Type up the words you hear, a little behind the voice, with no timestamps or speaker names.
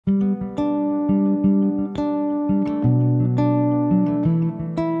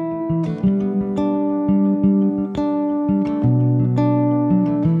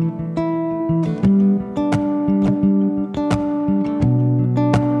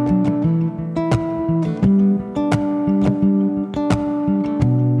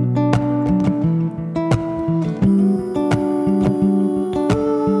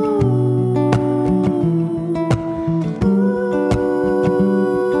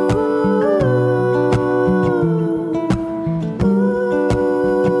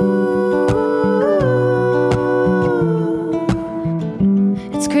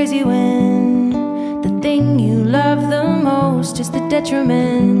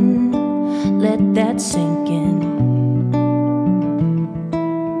detriment. Let that sink in.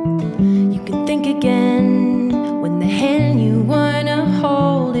 You can think again when the hand you wanna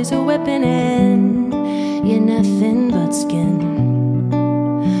hold is a weapon and you're nothing but skin.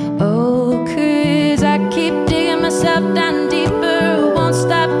 Oh, 'cause I keep digging myself down deeper, won't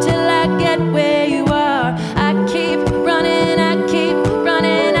stop till I get where you are. I keep running, I keep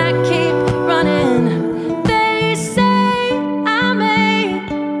running, I keep running. They say I may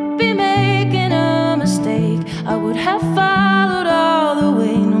be making a mistake. I would have followed all the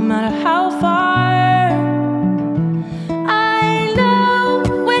way, no matter how far. I know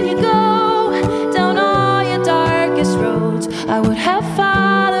when you go down all your darkest roads, I would have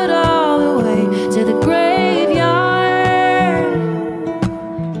followed all the way to the graveyard.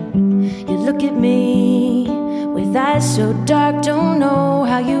 You look at me with eyes so dark, don't know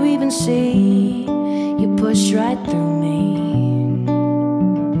how you even see. You push right through me.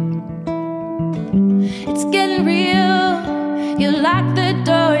 It's getting real. You lock the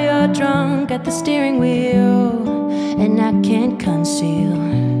door, you're drunk at the steering wheel, and I can't conceal.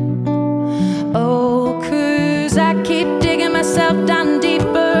 Oh, 'cause I keep digging myself down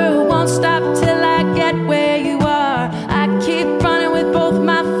deeper, won't stop till I get where you are. I keep running with both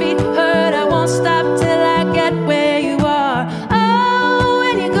my feet hurt, I won't stop till I get where you are. Oh,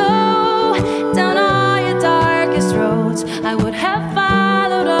 when you go down all your darkest roads, I would have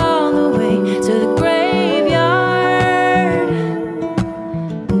followed all the way to the graveyard.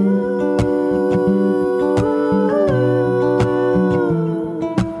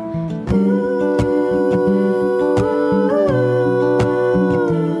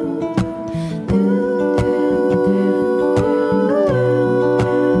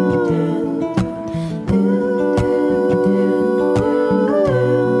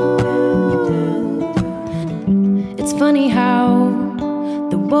 It's funny how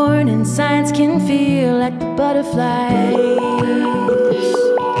the warning signs can feel like the butterflies.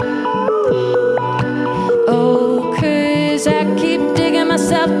 Oh, 'cause I keep digging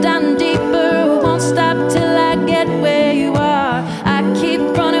myself down deeper, won't stop till I get where you are. I keep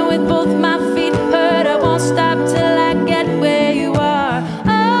running with both my feet hurt, I won't stop till I get where you are.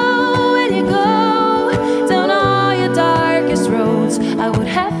 Oh, when you go down all your darkest roads, I would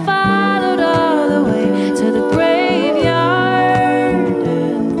have followed all the way to the graveyard.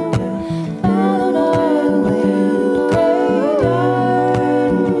 Followed all the way to the graveyard.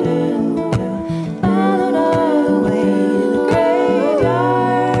 Followed all the way to the graveyard. Followed all the way to the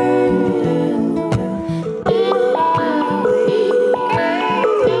graveyard.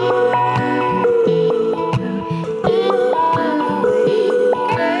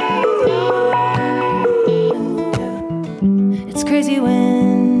 It's crazy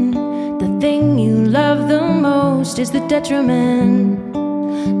when the thing you love the most is the detriment.